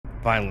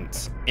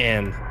violence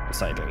and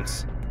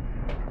sightings.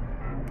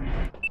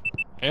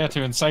 Yeah,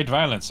 to incite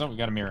violence. Oh, we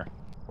got a mirror.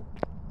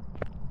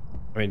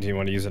 I mean, do you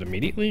want to use it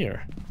immediately,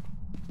 or?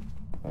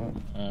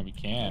 We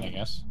can, I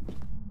guess.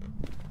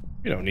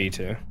 You don't need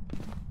to.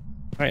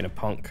 I ain't a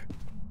punk.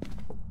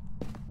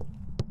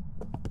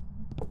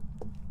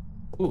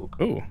 Ooh.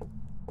 Ooh.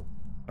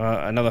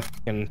 Another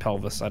fucking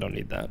pelvis. I don't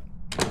need that.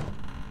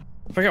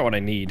 I forgot what I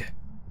need.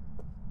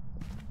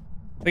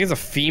 I think it's a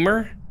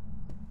femur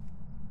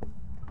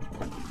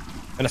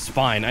and a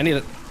spine. I need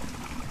a.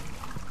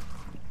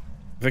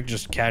 Vic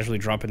just casually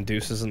dropping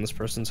deuces in this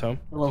person's home.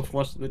 I love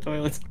flushing the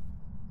toilet.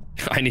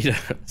 I need a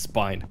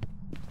spine.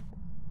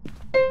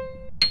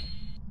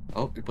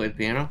 Oh, you played the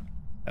piano?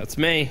 That's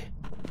me.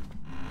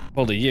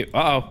 Hold it, you.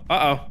 Uh-oh.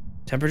 Uh-oh.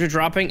 Temperature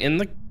dropping in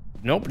the...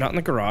 Nope, not in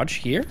the garage.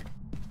 Here?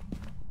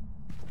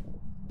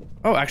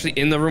 Oh, actually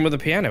in the room where the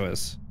piano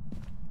is.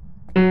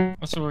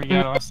 That's what we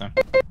got last time.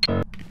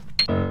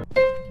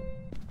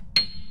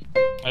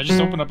 I just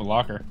opened up a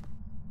locker.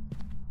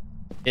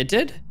 It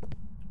did?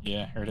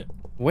 Yeah, heard it.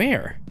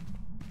 Where?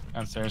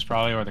 Downstairs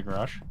probably, or the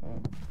garage.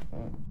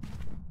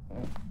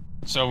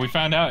 So we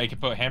found out it could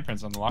put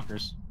handprints on the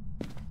lockers.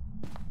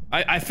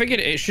 I figured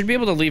it should be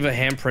able to leave a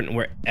handprint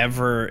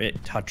wherever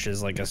it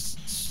touches, like a...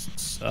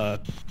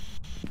 But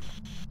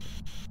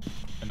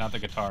not the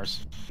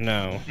guitars.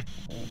 No.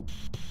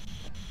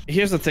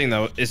 Here's the thing,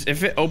 though, is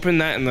if it opened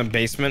that in the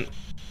basement,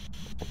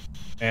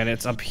 and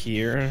it's up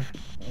here...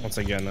 Once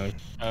again, the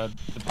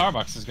power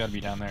box has got to be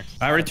down there.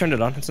 I already turned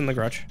it on. It's in the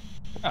garage.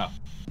 Oh.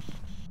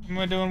 What am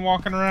I doing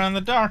walking around in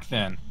the dark,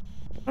 then?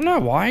 I don't know.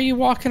 Why are you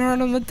walking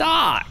around in the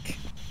dark?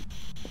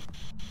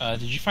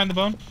 Did you find the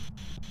bone?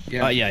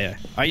 Yeah. Yeah.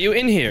 Are you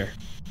in here?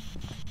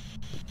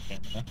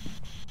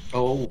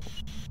 Oh.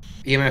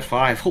 EMF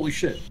 5. Holy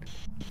shit.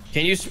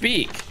 Can you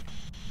speak?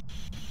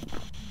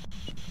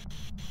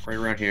 Right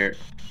around here.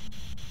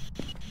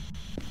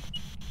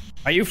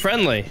 Are you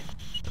friendly?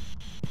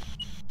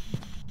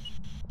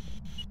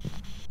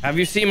 Have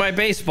you seen my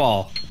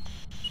baseball?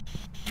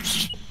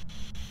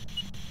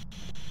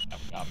 That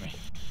got me.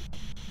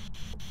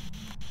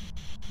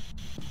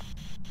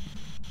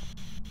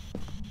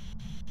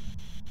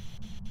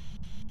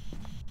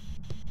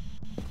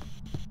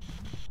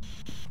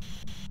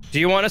 Do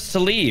you want us to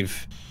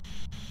leave?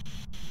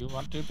 You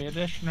want to be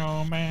the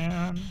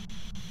snowman?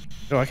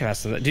 Oh, I can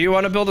ask them that. Do you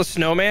want to build a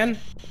snowman?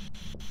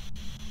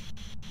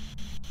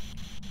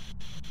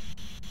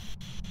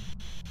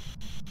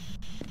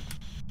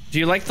 Do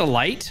you like the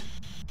light?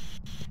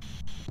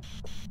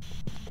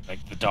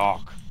 Like the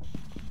dark.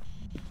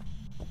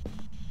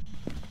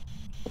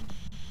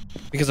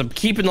 Because I'm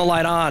keeping the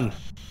light on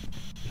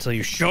until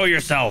you show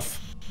yourself.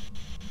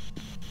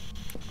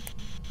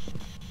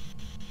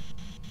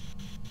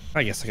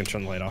 I guess I can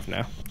turn the light off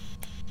now.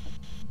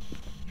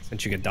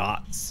 Since you get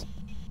dots.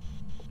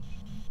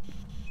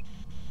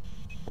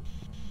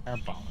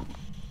 Parabolic.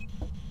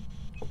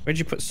 Where'd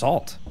you put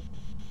salt?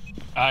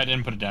 I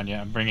didn't put it down yet.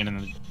 I'm bringing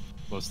in the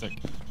glow stick.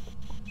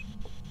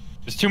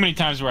 There's too many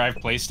times where I've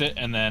placed it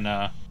and then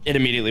It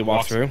immediately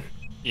walked through.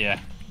 Yeah.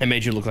 It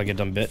made you look like a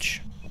dumb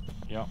bitch.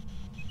 Yep.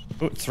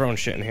 Oh, it's throwing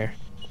shit in here.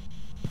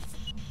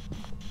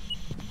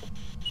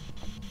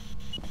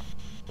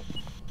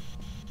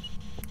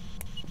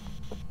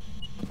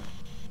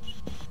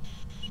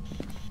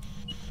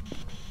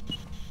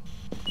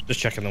 Just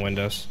checking the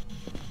windows.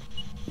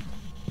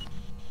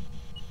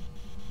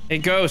 Hey,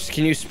 Ghost,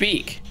 can you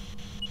speak?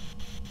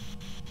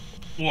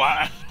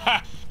 What?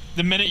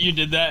 The minute you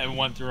did that, it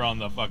went through on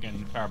the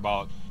fucking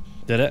parabolic.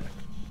 Did it?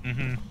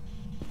 Mm-hmm.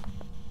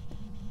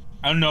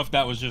 I don't know if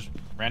that was just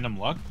random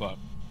luck, but...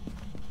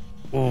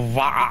 Ooh,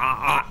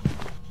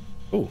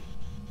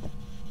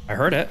 I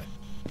heard it.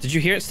 Did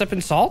you hear it step in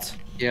salt?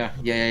 Yeah.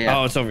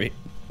 Oh, it's over here.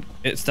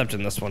 It stepped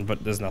in this one,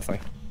 but there's nothing.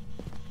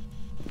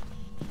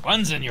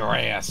 Guns in your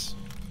ass.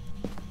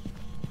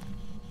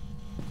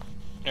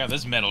 Yeah,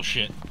 this metal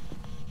shit.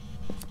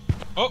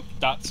 Oh,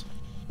 dots.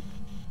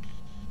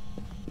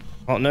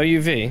 Well, no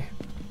UV.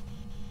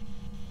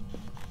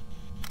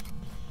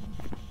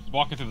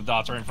 Walking through the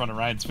dots right in front of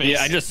Ryan's face.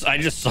 Yeah, I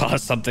just saw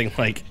something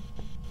like...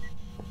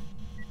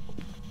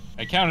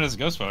 I counted as a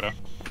ghost photo.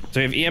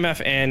 So we have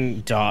EMF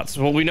and dots.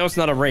 Well, we know it's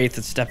not a wraith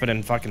that's stepping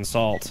in fucking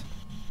salt.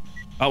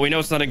 We know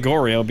it's not a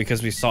Goryo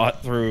because we saw it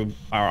through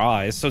our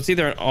eyes. So it's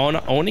either an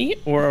Oni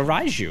or a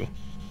Raiju.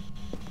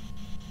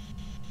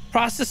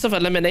 Process of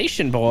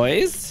elimination,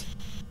 boys.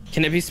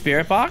 Can it be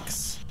Spirit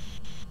Box?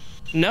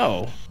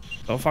 No.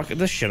 Don't fuck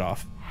this shit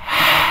off.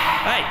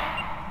 Hey!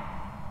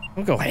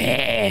 Don't go,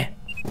 hey!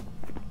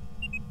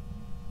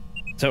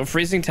 So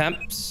freezing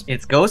temps.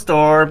 It's ghost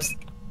orbs.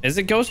 Is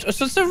it ghost?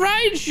 So it's a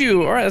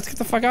Raiju! Alright, let's get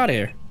the fuck out of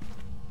here.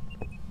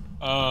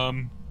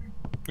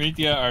 We need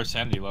to get our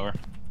sanity lower.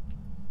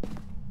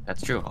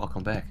 That's true. I'll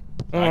come back.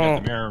 I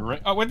got the mirror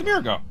right. Oh, where'd the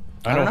mirror go?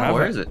 I don't know. have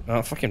Where is it?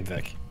 Oh, fucking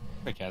Vic.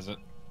 Vic has it.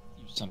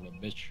 You son of a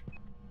bitch.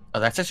 Oh,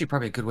 that's actually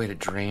probably a good way to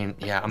drain.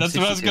 Yeah, I'm That's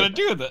what I was 62. gonna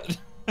do with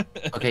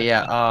it. Okay,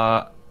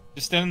 yeah.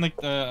 Just stand in like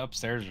the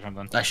upstairs or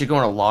something. I should go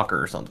in a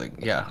locker or something.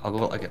 Yeah, I'll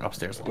go like an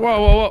upstairs locker.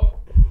 Whoa.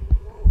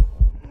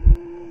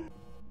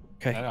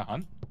 Okay. Is that a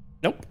hunt?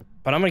 Nope.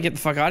 But I'm gonna get the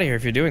fuck out of here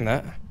if you're doing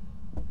that.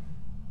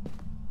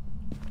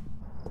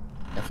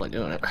 Definitely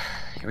doing it.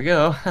 Here we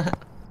go.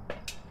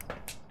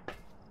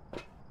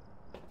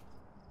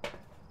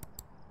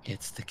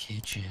 It's the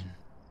kitchen.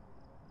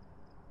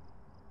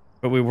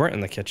 But we weren't in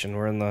the kitchen.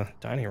 We're in the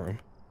dining room.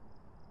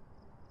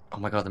 Oh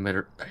my god, the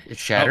mirror. It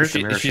shattered. Oh,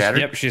 the mirror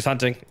shattered. Yep, she's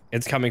hunting.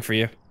 It's coming for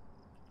you.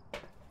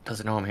 Does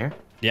it know I'm here?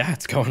 Yeah,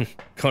 it's going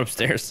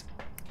upstairs.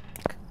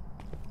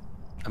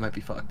 I might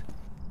be fucked.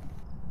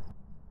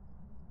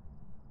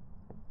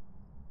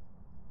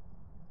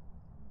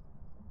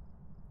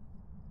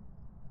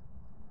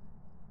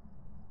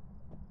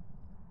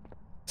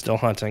 Still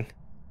hunting.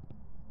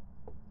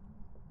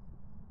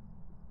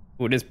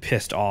 Ooh, it is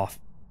pissed off.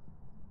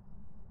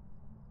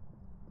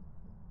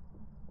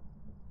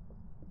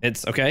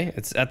 It's okay.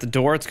 It's at the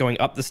door. It's going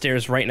up the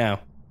stairs right now.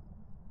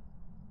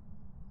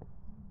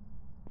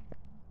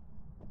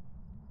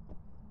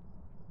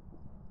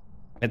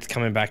 It's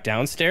coming back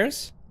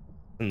downstairs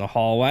in the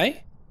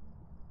hallway.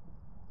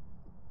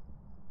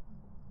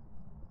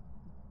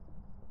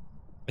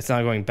 It's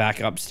now going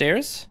back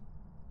upstairs.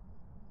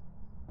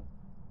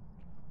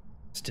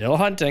 Still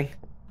hunting.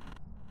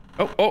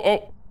 Oh, oh,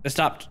 oh. It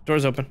stopped.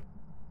 Door's open.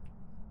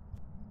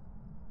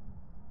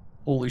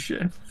 Holy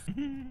shit.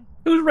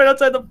 It was right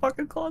outside the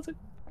fucking closet.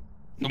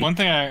 The one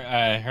thing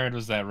I heard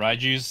was that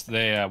Raijus,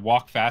 they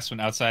walk fast when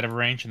outside of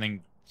range and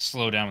then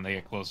slow down when they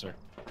get closer.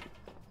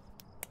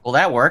 Well,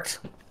 that worked.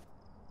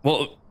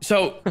 Well,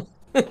 so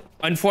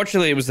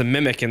unfortunately it was the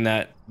mimic in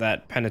that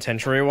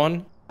penitentiary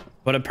one,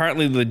 but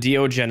apparently the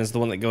Diogen is the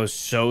one that goes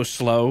so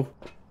slow.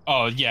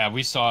 Oh yeah,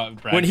 we saw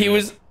Brad When he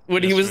was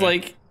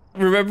like,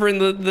 remember in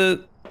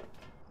the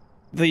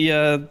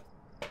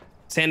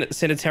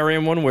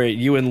sanitarium one where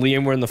you and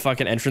Liam were in the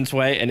fucking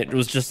entranceway and it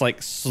was just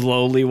like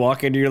slowly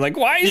walking, you're like,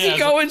 why is he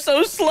going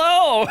so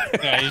slow?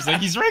 Yeah, he's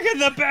like, he's ringing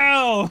the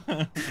bell.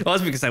 Well,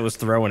 that's because I was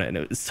throwing it and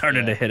it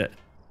started to hit it.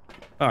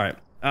 All right.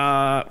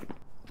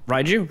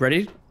 Raiju,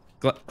 ready?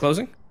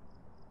 Closing?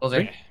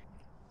 Closing.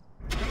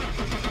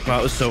 Wow,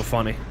 that was so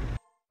funny.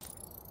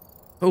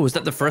 Oh, was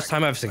that the first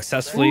time I've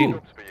successfully...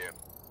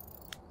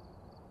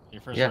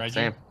 Your first Raiju?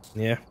 Same.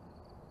 Yeah.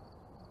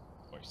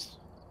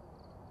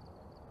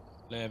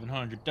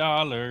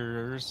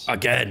 $1,100.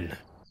 Again.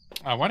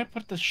 Why did I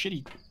put the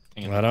shitty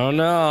thing in I don't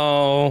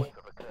know.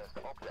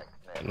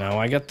 Now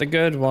I got the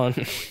good one.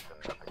 Just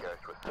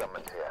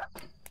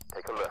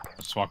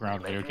walk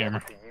around with a video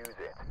camera.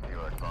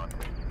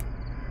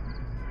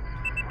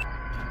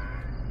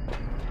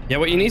 Yeah,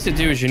 what you need to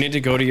do is you need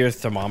to go to your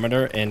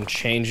thermometer and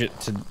change it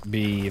to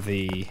be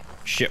the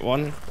shit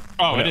one.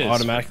 Oh, it is.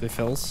 Automatically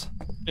fills.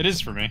 It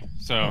is for me.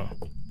 So,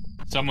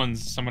 someone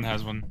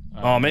has one.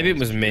 Oh, maybe it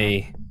was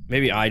me.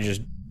 Maybe I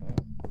just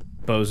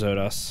bozoed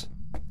us.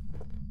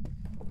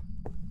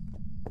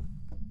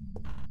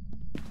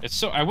 It's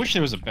so. I wish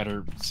there was a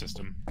better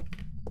system.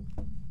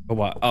 Oh,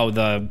 what?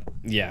 Oh,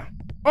 yeah.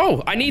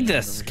 Oh, I need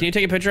this. Can you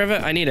take a picture of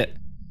it? I need it.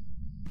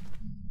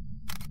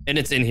 And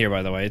it's in here,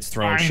 by the way. It's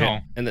throwing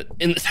shit. In the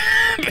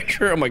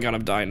picture. Oh my god,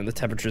 I'm dying, and the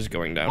temperature's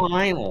going down.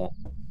 Final.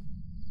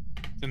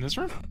 It's in this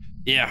room?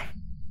 Yeah.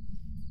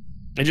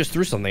 It just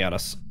threw something at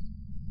us.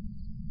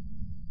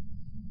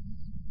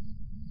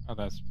 Oh,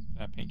 that's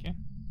that pink can?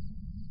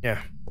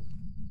 Yeah.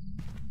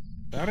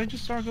 That I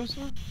just saw a ghost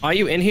door? Are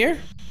you in here?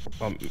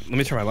 Well, let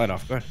me turn my light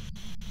off. Go ahead.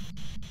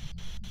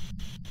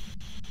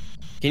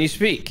 Can you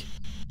speak?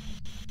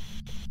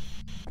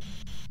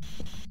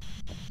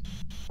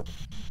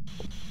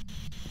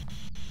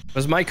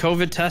 Was my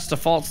COVID test a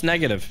false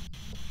negative?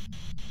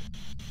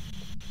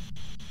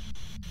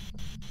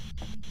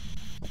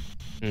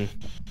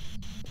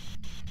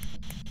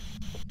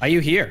 Are you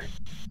here?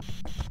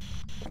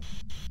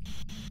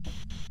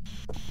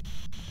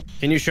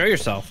 Can you show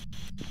yourself?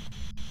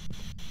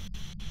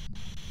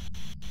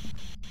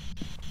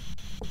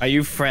 Are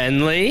you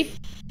friendly?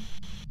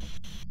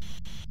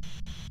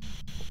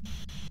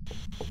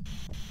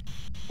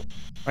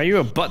 Are you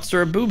a butts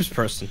or a boobs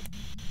person?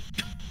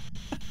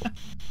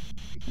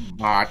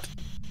 Not.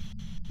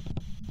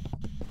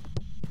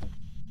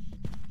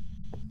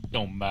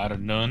 Don't matter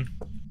none.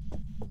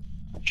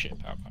 Shit,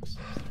 power box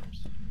upstairs.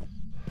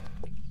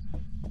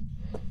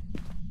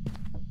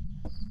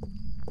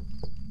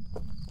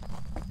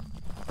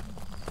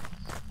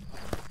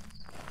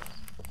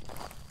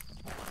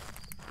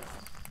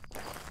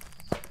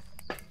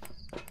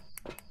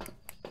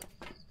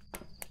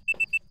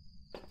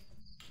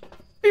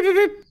 Beep, beep,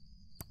 beep.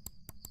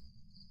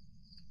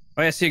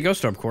 Oh, I see a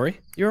ghost orb, Corey.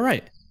 You were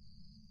right.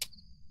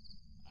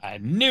 I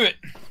knew it.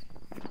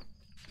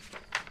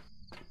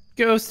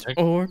 Ghost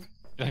orb.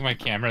 I think my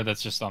camera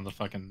that's just on the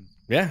fucking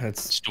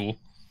It's stool.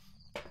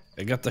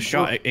 it got the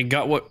shot. It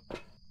got what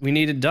we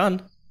needed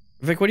done.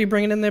 Vic, what are you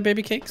bringing in there,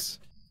 baby cakes?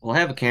 Well, I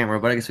have a camera,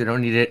 but I guess we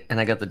don't need it, and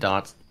I got the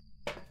dots.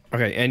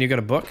 Okay, and you got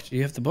a book? Do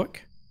you have the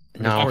book?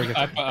 No.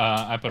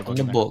 I put a book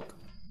The in there. book.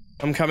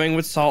 I'm coming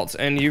with salt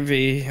and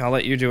UV. I'll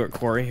let you do it,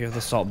 Corey. You're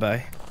the salt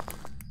bay.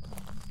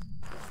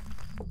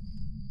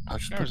 I'll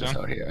just put this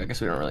out here. I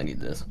guess we don't really need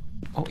this.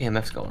 Oh,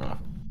 EMF's going off.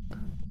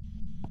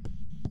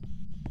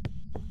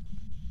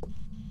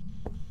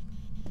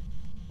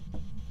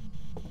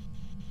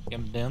 Get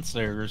him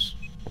downstairs.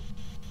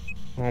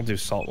 I'll do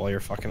salt while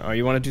you're fucking. Oh,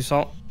 you want to do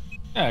salt?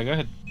 Yeah, go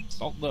ahead.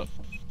 Salt it up.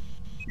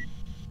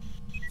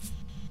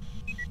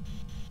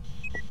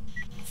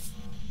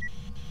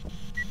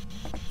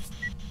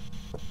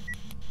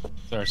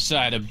 It's our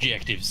side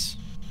objectives.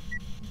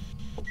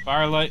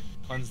 Firelight,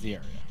 cleanse the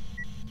area.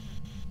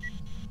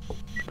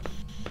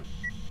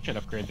 Should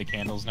upgrade the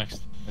candles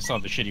next. I still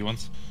have the shitty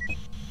ones.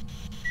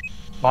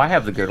 Well, I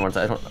have the good ones.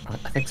 I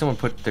think someone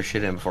put their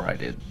shit in before I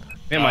did.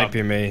 It might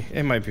be me.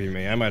 It might be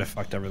me. I might have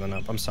fucked everything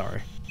up. I'm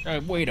sorry.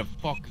 Way to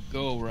fuck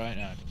go right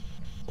now.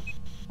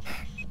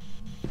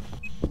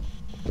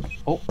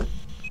 Oh.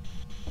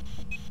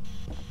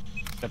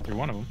 Step through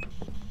one of them.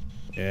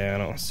 Yeah, I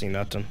don't see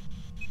nothing.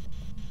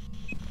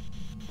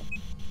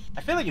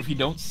 I feel like if you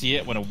don't see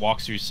it when it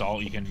walks through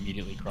salt, you can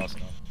immediately cross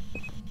it off.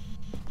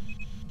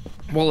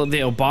 Well, the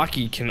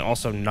Obaki can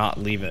also not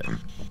leave it.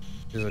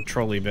 He's a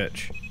trolly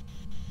bitch.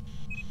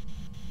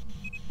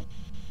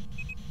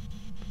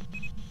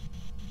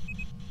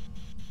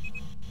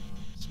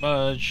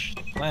 Smudge,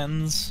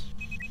 cleanse.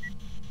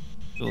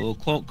 Do a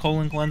little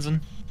colon cleansing.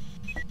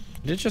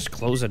 Did it just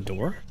close a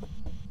door?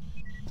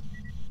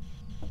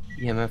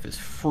 EMF is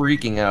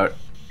freaking out.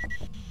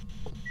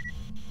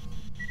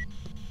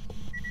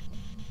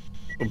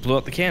 It blew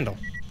out the candle.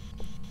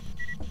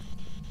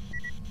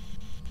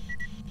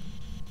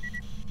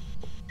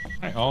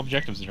 Alright, all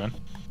objectives are done.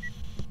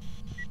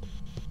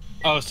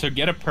 Oh, so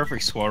get a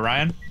perfect score,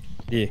 Ryan.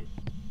 Yeah.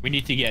 We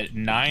need to get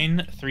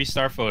 9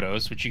 3-star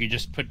photos, which you could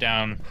just put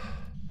down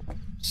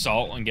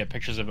salt and get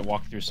pictures of it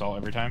walking through salt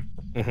every time.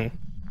 Mm-hmm.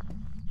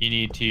 You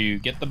need to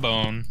get the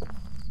bone,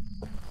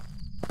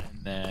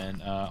 and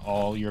then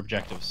all your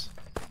objectives.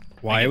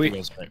 Why are we?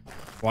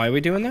 Why are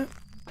we doing that?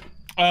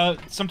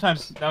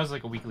 Sometimes that was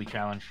like a weekly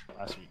challenge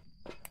last week.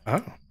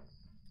 Oh.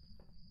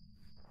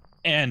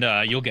 And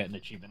you'll get an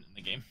achievement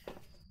in the game.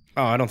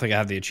 Oh, I don't think I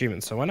have the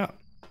achievement, so why not?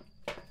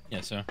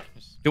 Yeah, so...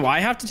 Do I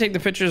have to take the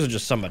pictures or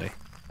just somebody?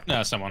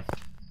 No, someone.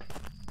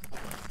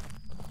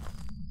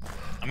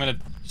 I'm gonna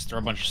just throw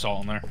a bunch of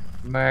salt in there.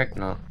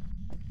 Magna.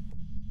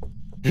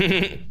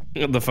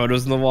 The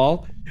photos on the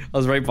wall? I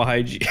was right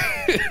behind you.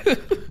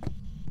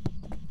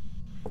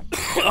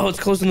 Oh, it's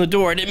closing the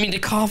door. I didn't mean to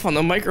cough on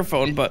the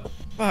microphone, but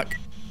fuck.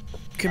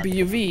 Could be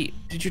UV.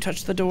 Did you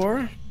touch the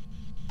door?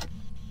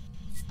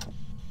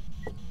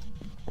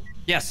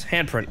 Yes,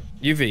 handprint.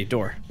 UV,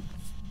 door.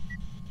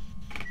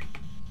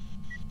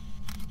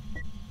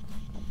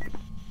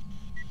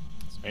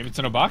 Maybe it's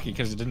an Obaki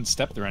because it didn't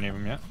step through any of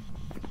them yet.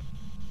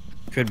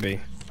 Could be.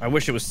 I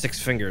wish it was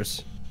 6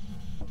 fingers.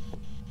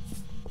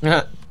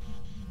 Yeah.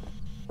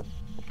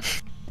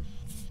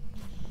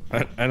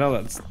 I know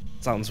that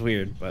sounds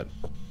weird, but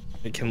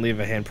it can leave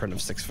a handprint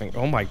of 6 fingers.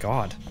 Oh my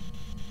god.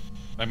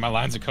 Like my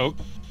lines of coke.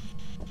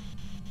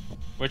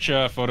 Which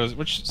photos?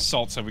 Which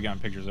salts have we gotten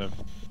pictures of?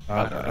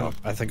 I don't know.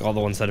 I think all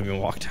the ones that have been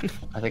walked in.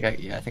 I think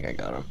I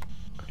got them.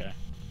 Okay.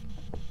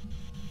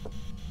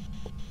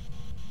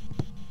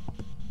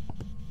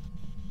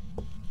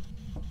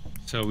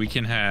 So we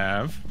can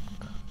have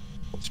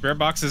spirit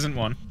box isn't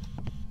one.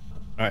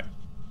 All right,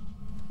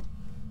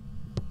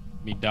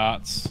 Need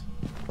dots.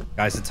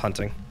 guys, it's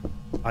hunting.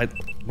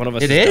 One of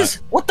us. It is?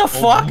 What the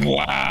fuck?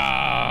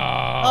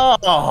 Wow.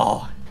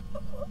 Oh.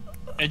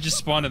 It just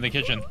spawned in the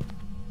kitchen.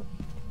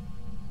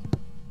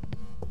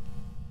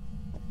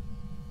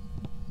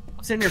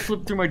 I'm sitting here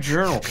flipping through my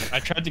journal. I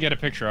tried to get a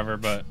picture of her,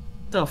 but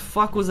What the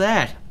fuck was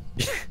that?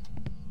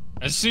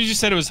 as soon as you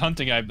said it was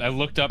hunting, I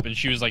looked up and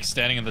she was like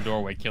standing in the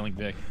doorway killing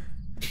Vic.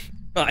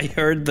 I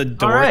heard the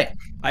door. All right.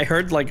 I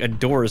heard like a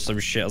door or some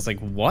shit. I was like,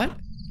 what?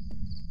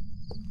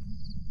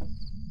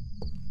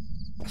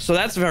 So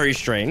that's very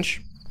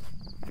strange.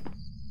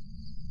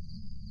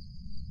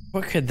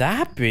 What could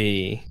that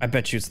be? I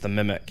bet you it's the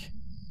mimic.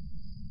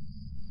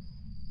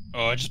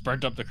 Oh, I just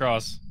burnt up the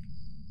cross.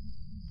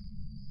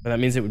 But that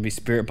means it would be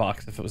spirit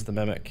box if it was the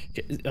mimic.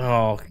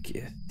 Oh,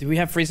 do we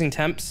have freezing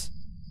temps?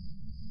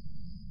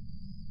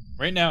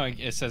 Right now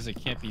it says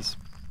it can't be.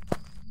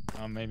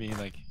 Maybe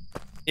like.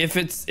 If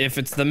it's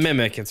the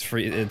mimic, it's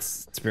free.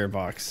 It's spirit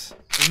box.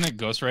 Isn't it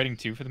ghost writing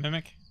too for the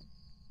mimic?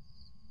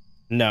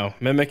 No,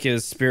 mimic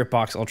is spirit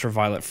box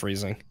ultraviolet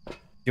freezing. Do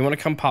you want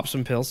to come pop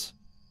some pills?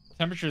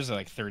 Temperatures are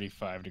like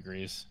 35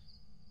 degrees.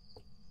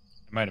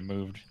 It might have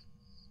moved.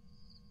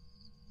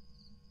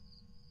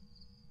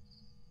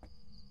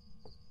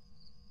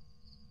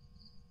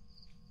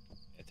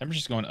 Yeah,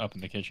 temperature's going up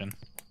in the kitchen.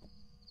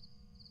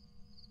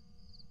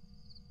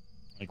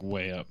 Like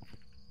way up.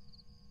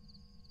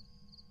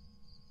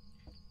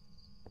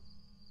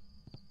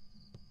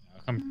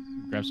 I'll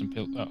come grab some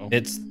pills. Uh-oh.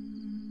 It's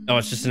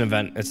just an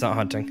event. It's not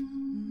hunting.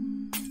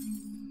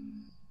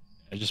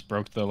 I just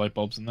broke the light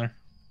bulbs in there.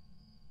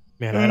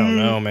 Man, I don't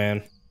know,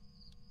 man.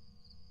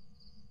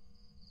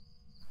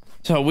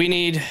 So we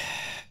need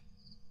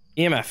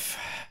EMF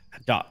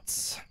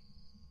dots.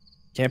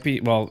 Can't be,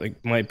 well, it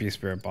might be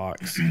spirit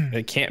box.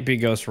 It can't be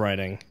ghost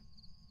writing.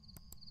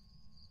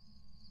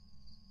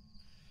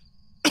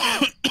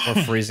 Or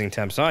freezing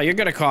temps. Oh, you're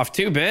gonna cough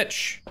too,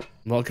 bitch.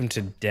 Welcome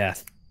to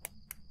death.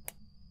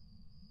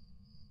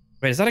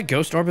 Wait, is that a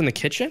ghost orb in the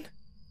kitchen?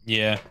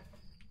 Yeah.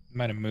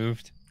 Might have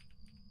moved.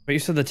 But you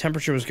said the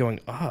temperature was going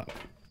up.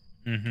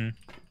 Mm-hmm.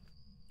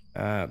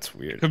 That's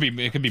weird.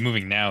 It could be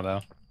moving now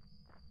though.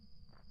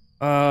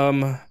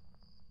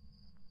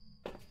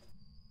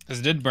 Because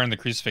it did burn the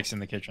crucifix in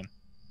the kitchen.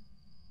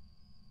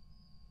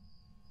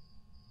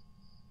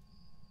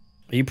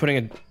 Are you putting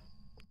a...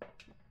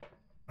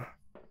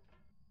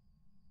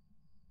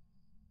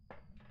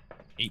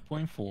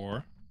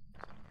 8.4.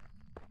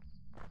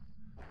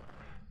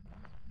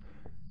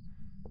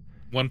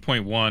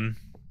 1.1.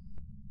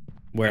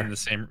 Where? In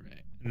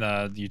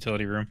the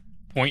utility room.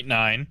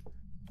 0.9.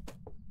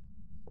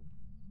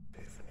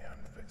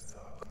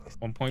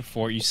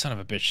 1.4. You son of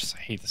a bitch. I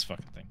hate this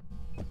fucking thing.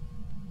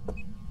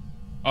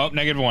 Oh, -1.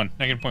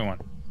 Negative 0.1.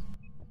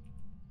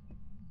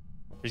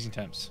 Freezing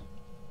temps.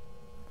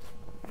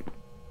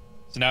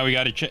 So now we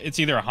gotta check. It's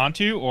either a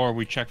Hantu or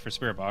we check for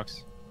spirit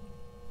box.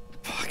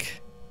 Fuck.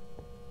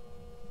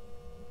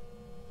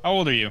 How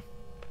old are you?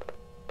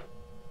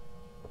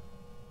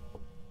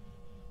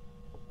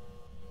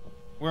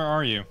 Where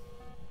are you?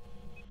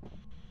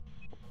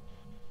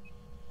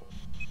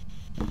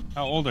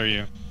 How old are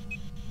you?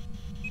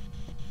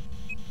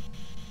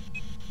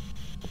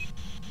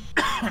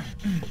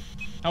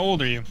 How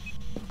old are you?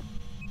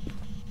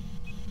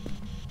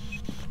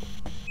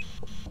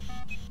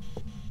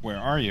 Where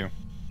are you?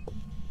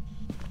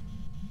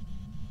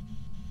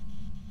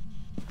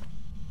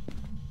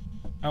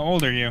 How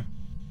old are you?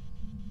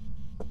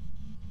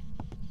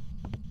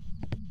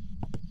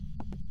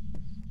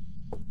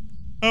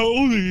 How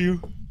old are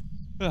you?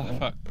 Ugh,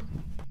 fuck.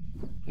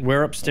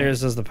 Where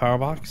upstairs is the power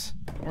box?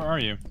 Where are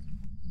you?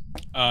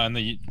 In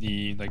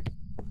the like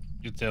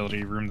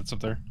utility room that's up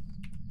there.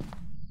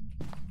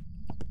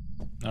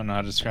 I don't know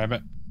how to describe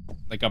it.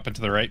 Like up and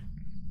to the right.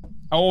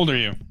 How old are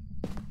you?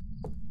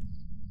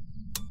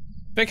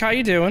 Vic, how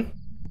you doing?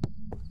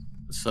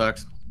 It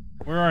sucks.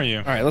 Where are you?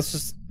 All right,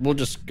 we'll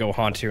just go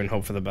Hantu and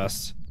hope for the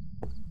best.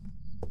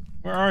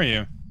 Where are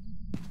you?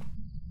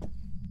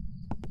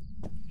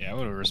 Yeah, I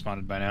would have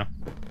responded by now.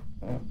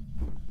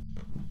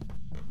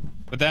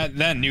 But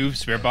that new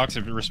spirit box,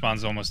 it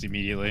responds almost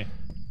immediately.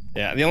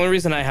 Yeah, the only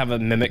reason I have a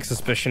mimic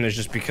suspicion is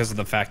just because of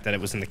the fact that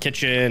it was in the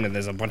kitchen and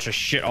there's a bunch of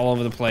shit all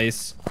over the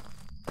place.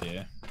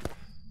 Yeah.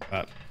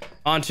 But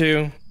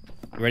Hantu,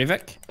 you ready,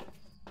 Vic?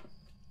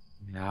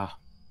 Yeah.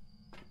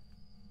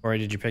 Or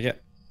did you pick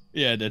it?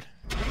 Yeah, I did.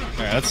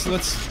 All right,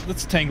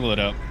 let's tangle it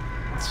up.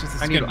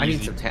 I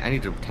need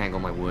to tangle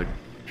my wood.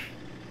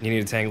 You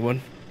need a tangle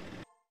one?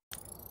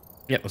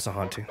 Yep, it's a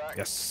Hantu.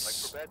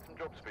 Yes. I've prepared some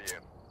jobs for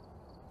you.